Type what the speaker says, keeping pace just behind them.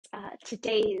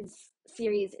Today's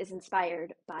series is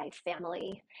inspired by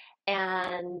family,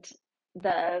 and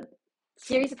the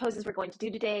series of poses we're going to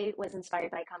do today was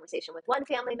inspired by a conversation with one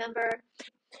family member,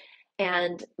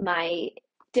 and my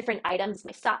different items,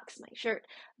 my socks, my shirt,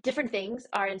 different things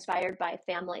are inspired by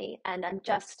family, and I'm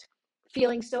just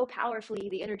feeling so powerfully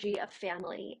the energy of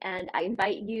family, and I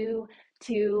invite you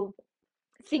to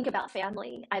think about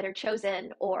family, either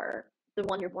chosen or the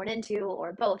one you're born into,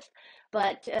 or both,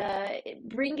 but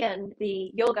bring in the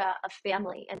yoga of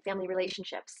family and family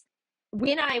relationships.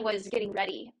 When I was getting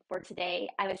ready for today,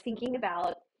 I was thinking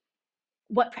about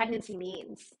what pregnancy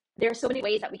means. There are so many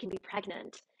ways that we can be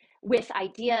pregnant, with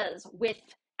ideas, with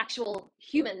actual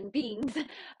human beings,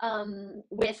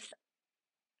 with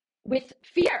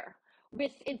fear,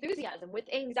 with enthusiasm, with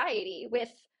anxiety, with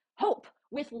hope,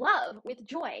 with love, with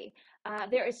joy.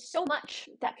 There is so much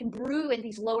that can brew in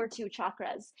these lower two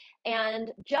chakras.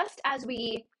 And just as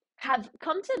we have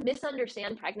come to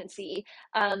misunderstand pregnancy,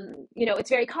 it's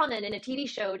very common in a TV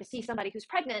show to see somebody who's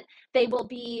pregnant. They will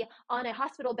be on a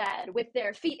hospital bed with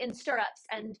their feet in stirrups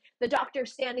and the doctor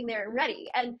standing there and ready.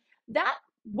 And that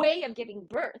way of giving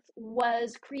birth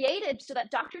was created so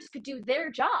that doctors could do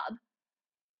their job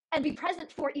and be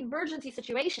present for emergency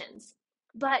situations.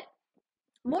 But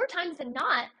more times than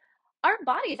not, our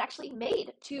body is actually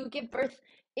made to give birth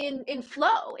in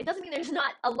flow. It doesn't mean there's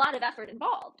not a lot of effort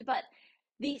involved, but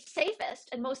the safest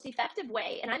and most effective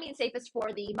way, and I mean safest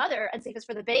for the mother and safest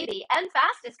for the baby and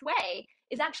fastest way,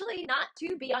 is actually not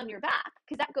to be on your back,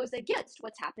 because that goes against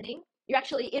what's happening. You're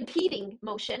actually impeding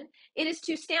motion. It is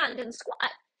to stand and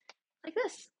squat like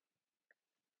this.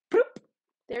 Boop,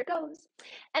 there it goes.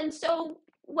 And so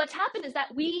what's happened is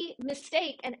that we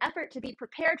mistake an effort to be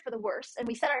prepared for the worst, and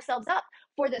we set ourselves up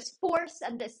for this force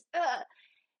and this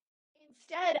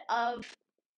instead of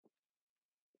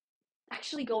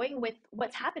actually going with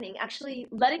what's happening, actually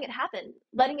letting it happen,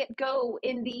 letting it go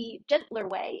in the gentler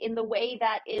way, in the way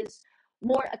that is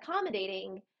more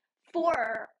accommodating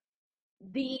for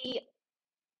the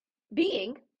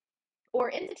being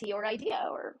or entity or idea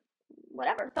or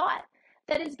whatever thought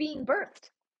that is being birthed.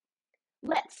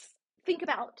 Let's think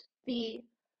about the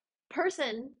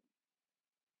person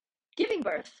giving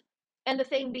birth and the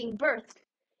thing being birthed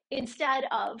instead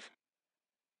of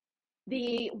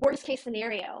the worst case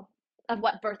scenario of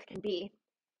what birth can be.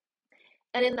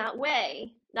 And in that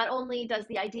way, not only does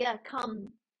the idea come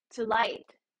to light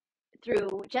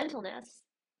through gentleness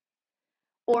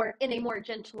or in a more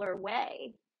gentler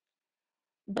way,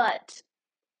 but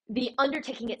the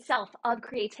undertaking itself of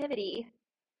creativity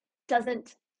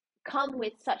doesn't come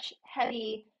with such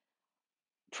heavy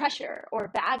pressure or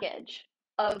baggage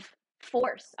of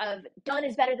force of done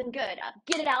is better than good,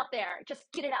 get it out there, just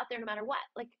get it out there no matter what.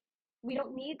 Like, we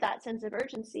don't need that sense of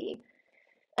urgency.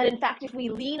 And in fact, if we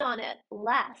lean on it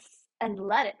less and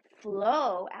let it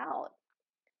flow out,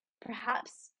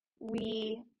 perhaps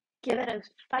we give it a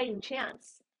fighting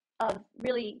chance of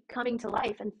really coming to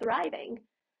life and thriving,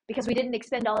 because we didn't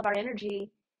expend all of our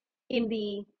energy in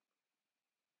the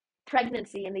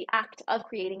pregnancy and the act of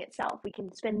creating itself. We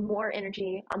can spend more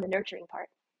energy on the nurturing part.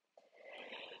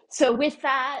 So with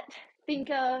that, think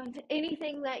of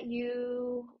anything that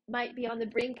you might be on the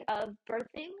brink of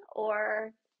birthing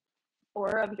or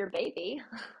of your baby,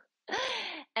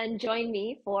 and join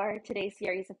me for today's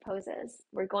series of poses.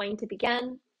 We're going to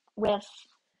begin with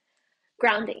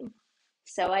grounding.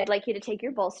 So I'd like you to take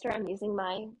your bolster. I'm using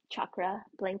my chakra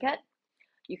blanket.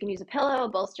 You can use a pillow, a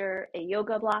bolster, a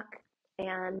yoga block,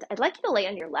 and I'd like you to lay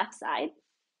on your left side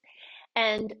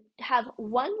and have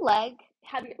one leg,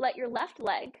 let your left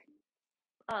leg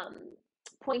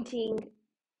pointing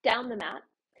down the mat,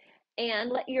 and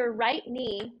let your right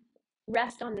knee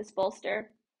rest on this bolster.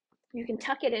 You can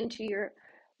tuck it into your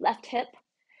left hip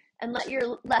and let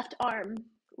your left arm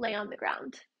lay on the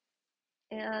ground.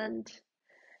 And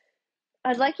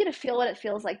I'd like you to feel what it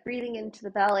feels like breathing into the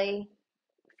belly.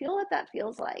 Feel what that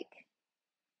feels like.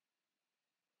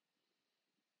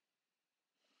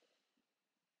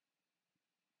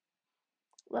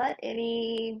 Let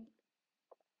any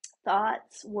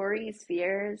thoughts, worries,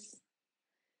 fears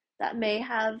that may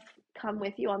have come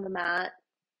with you on the mat,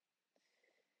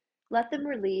 let them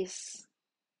release.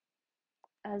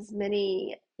 As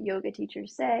many yoga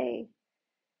teachers say,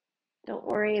 don't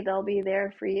worry, they'll be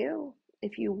there for you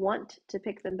if you want to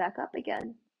pick them back up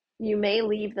again. You may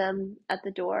leave them at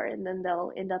the door and then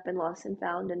they'll end up in lost and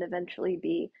found and eventually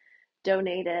be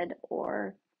donated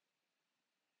or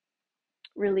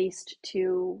released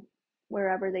to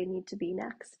wherever they need to be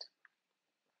next.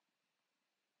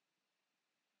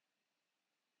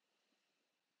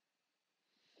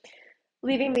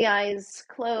 Leaving the eyes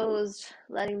closed,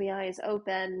 letting the eyes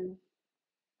open.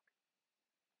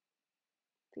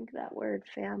 Think that word,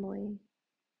 family.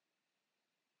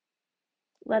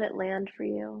 Let it land for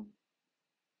you.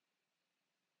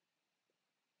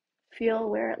 Feel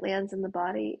where it lands in the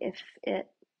body, if it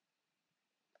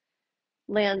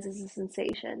lands as a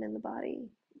sensation in the body.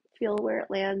 Feel where it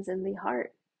lands in the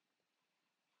heart,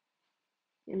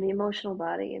 in the emotional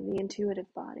body, in the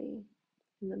intuitive body,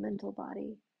 in the mental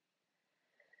body.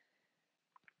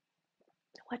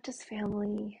 What does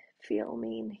family feel,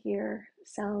 mean, hear,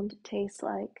 sound, taste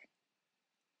like?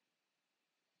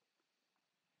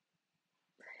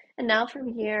 And now from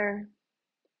here,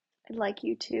 I'd like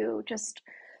you to just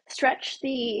stretch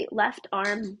the left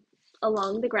arm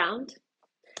along the ground,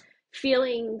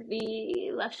 feeling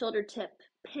the left shoulder tip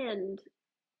pinned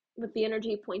with the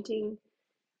energy pointing,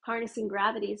 harnessing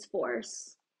gravity's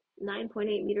force,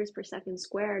 9.8 meters per second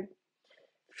squared.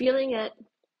 Feeling it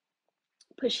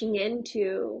pushing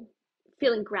into,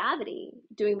 feeling gravity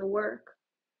doing the work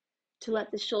to let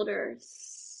the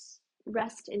shoulders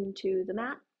rest into the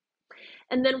mat.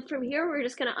 And then from here, we're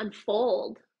just going to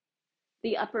unfold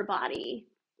the upper body.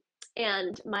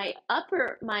 And my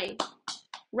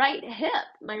right hip,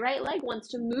 my right leg wants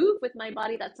to move with my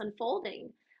body that's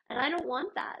unfolding. And I don't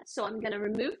want that. So I'm going to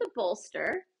remove the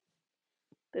bolster.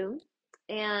 Boom.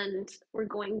 And we're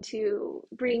going to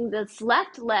bring this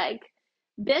left leg,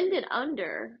 bend it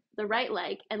under the right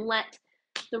leg, and let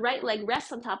the right leg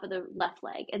rest on top of the left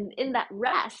leg. And in that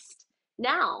rest,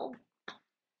 now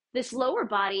this lower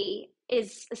body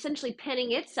is essentially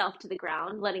pinning itself to the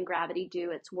ground, letting gravity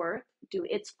do its work, do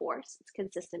its force, its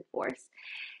consistent force.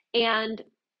 And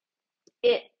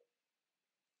it,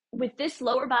 with this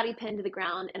lower body pinned to the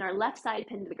ground and our left side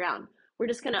pinned to the ground, we're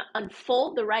just going to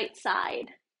unfold the right side,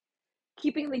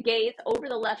 keeping the gaze over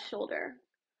the left shoulder.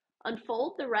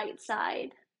 Unfold the right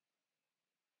side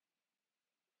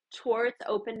towards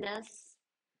openness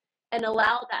and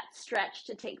allow that stretch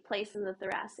to take place in the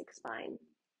thoracic spine.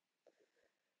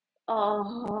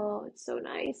 Oh, it's so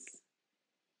nice.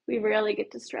 We rarely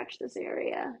get to stretch this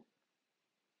area.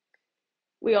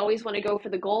 We always want to go for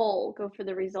the goal, go for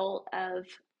the result of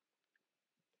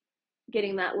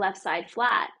getting that left side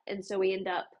flat. And so we end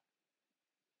up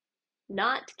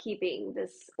not keeping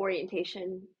this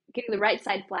orientation, getting the right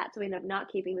side flat. So we end up not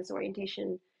keeping this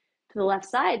orientation to the left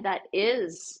side.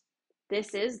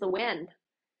 This is the win.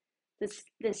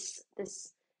 This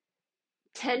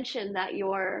tension that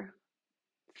you're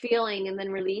feeling and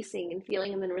then releasing and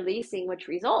feeling and then releasing, which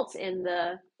results in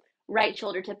the right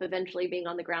shoulder tip eventually being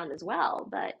on the ground as well.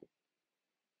 But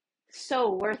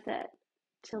so worth it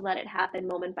to let it happen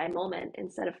moment by moment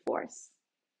instead of force.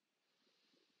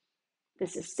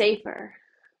 This is safer,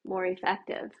 more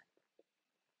effective.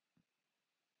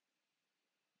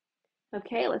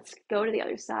 Okay, let's go to the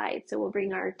other side. So we'll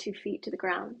bring our 2 feet to the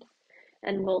ground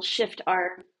and we'll shift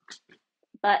our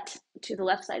butt to the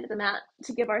left side of the mat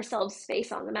to give ourselves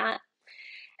space on the mat,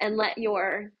 and let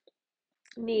your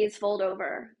knees fold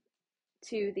over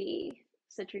to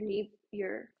so that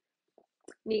your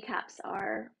kneecaps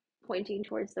are pointing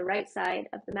towards the right side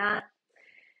of the mat,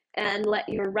 and let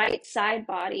your right side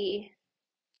body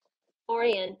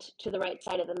orient to the right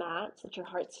side of the mat so that your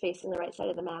heart's facing the right side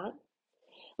of the mat.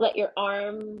 Let your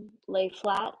arm lay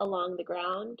flat along the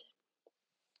ground.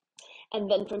 And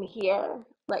then from here,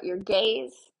 let your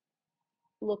gaze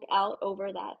look out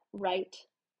over that right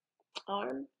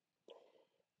arm.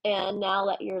 And now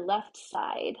let your left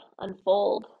side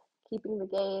unfold, keeping the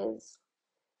gaze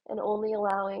and only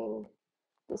allowing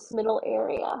this middle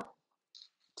area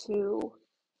to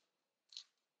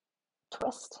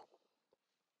twist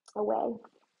away.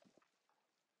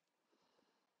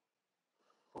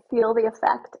 Feel the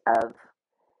effect of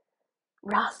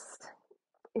rest.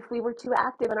 If we were too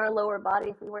active in our lower body,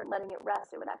 if we weren't letting it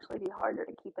rest, it would actually be harder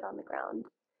to keep it on the ground.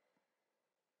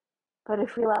 But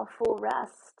if we allow full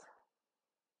rest,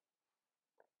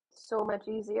 so much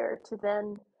easier to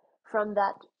then, from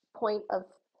that point of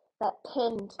that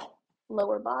pinned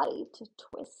lower body, to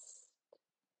twist.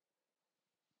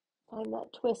 Find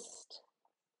that twist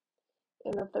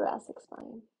in the thoracic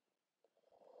spine.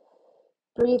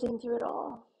 Breathing through it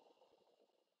all.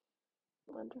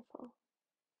 Wonderful.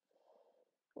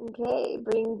 Okay,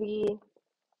 bring the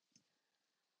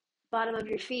bottom of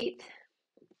your feet,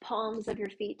 palms of your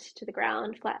feet to the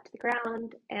ground, flat to the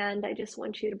ground, and I just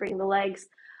want you to bring the legs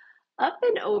up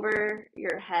and over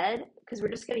your head, because we're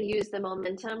just going to use the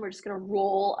momentum. We're just going to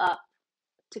roll up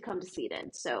to come to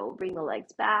seated. So bring the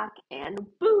legs back and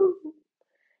boom,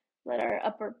 let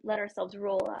ourselves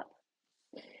roll up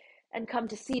and come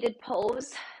to seated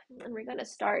pose. And we're going to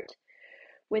start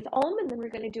with Om, and then we're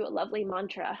going to do a lovely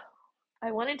mantra.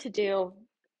 I wanted to do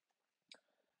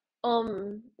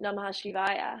Om Namah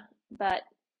Shivaya, but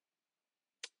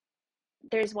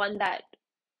there's one that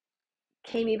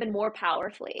came even more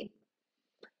powerfully,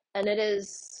 and it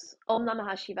is Om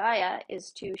Namah Shivaya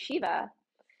is to Shiva,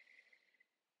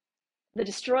 the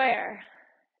destroyer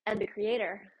and the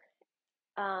creator.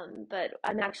 But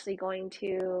I'm actually going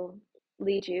to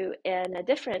lead you in a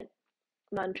different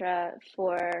mantra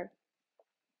for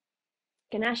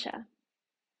Ganesha.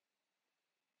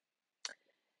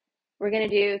 We're going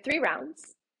to do 3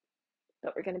 rounds,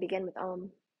 but we're going to begin with Om.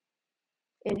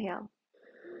 Inhale.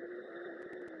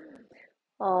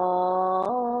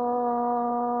 Om.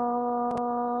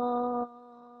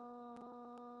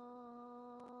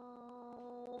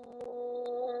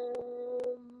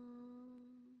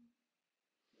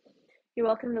 You're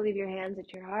welcome to leave your hands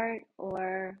at your heart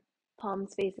or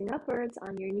palms facing upwards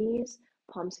on your knees,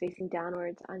 palms facing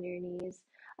downwards on your knees.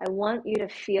 I want you to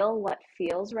feel what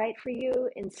feels right for you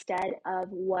instead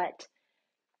of what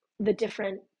the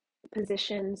different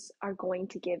positions are going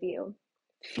to give you.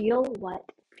 Feel what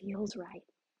feels right.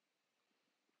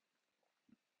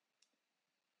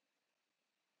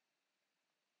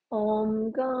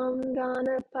 Om Gam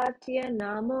Ganapatya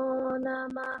Namo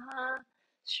Namaha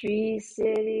Shri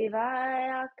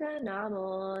Siddhivayaka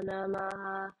Namo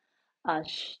Namaha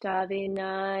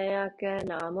Ashtavinayaka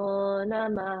Namo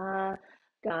Namaha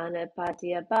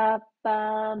Ganapatya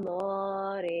Bappa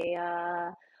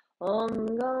Moria. Om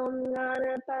Gam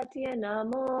Ganapatya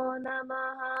Namo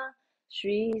Namaha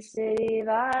Shri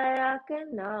Siddhivayaka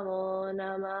Namo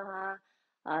Namaha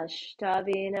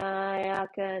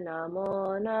Ashtavinayaka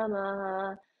Namo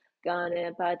Namaha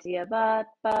Ganapatya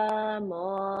Bappa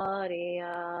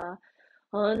Moria.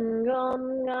 Om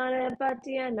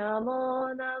Ganapatya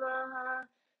Namo Namaha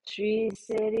Shri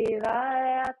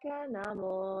Siddhivayaka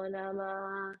Namo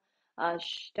Namaha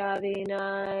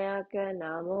Ashtavinayaka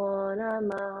Namo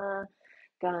Namaha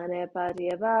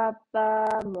Ganapatya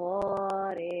Bappa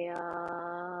Moria.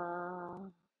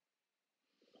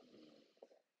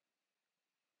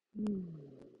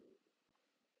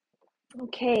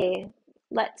 Okay,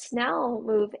 let's now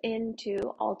move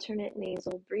into alternate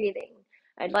nasal breathing.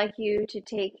 I'd like you to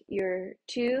take your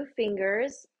 2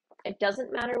 fingers. It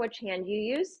doesn't matter which hand you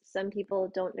use. Some people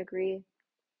don't agree.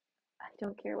 I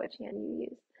don't care which hand you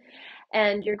use.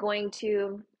 And you're going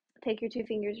to take your 2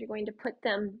 fingers, you're going to put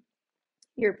them,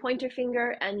 your pointer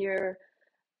finger and your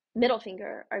middle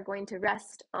finger are going to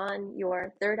rest on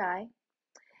your third eye.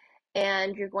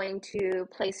 And you're going to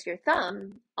place your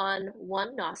thumb on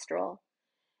one nostril,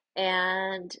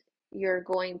 and you're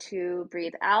going to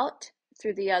breathe out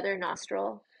through the other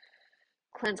nostril.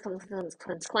 Cleanse, cleanse, cleanse,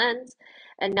 cleanse, cleanse.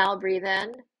 And now breathe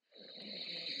in.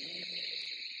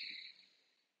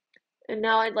 And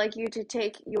now I'd like you to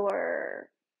take your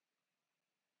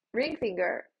ring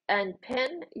finger and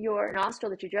pin your nostril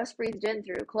that you just breathed in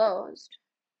through closed.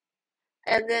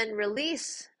 And then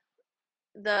release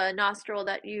the nostril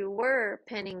that you were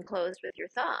pinning closed with your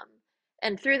thumb.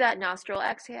 And through that nostril,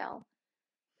 exhale.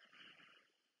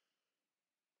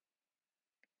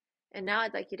 And now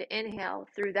I'd like you to inhale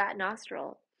through that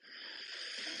nostril.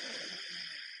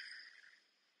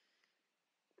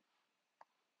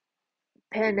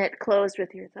 Pin it closed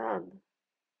with your thumb.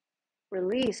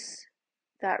 Release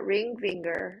that ring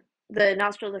finger, the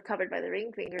nostrils are covered by the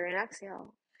ring finger, and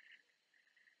exhale.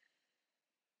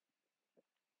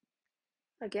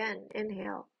 Again,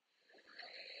 inhale.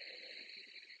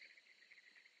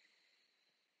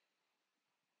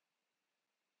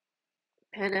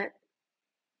 Pin it.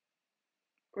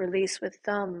 Release with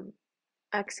thumb.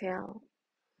 Exhale.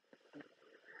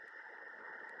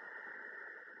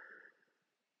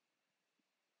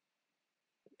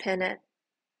 Pin it.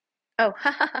 Oh,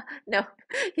 no.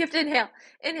 You have to inhale.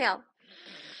 Inhale.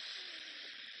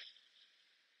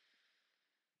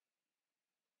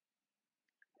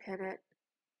 Pin it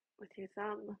with your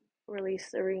thumb.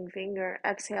 Release the ring finger.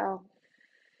 Exhale.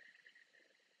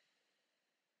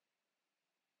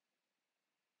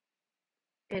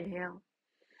 Inhale.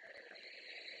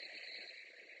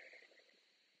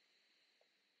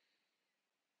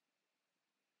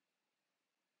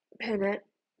 Pin it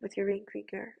with your ring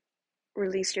finger.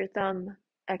 Release your thumb.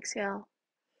 Exhale.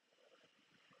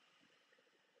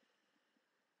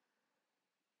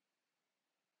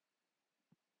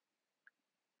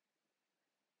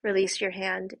 Release your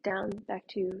hand down back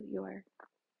to your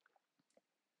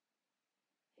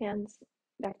hands,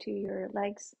 back to your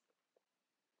legs.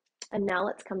 And now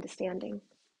let's come to standing.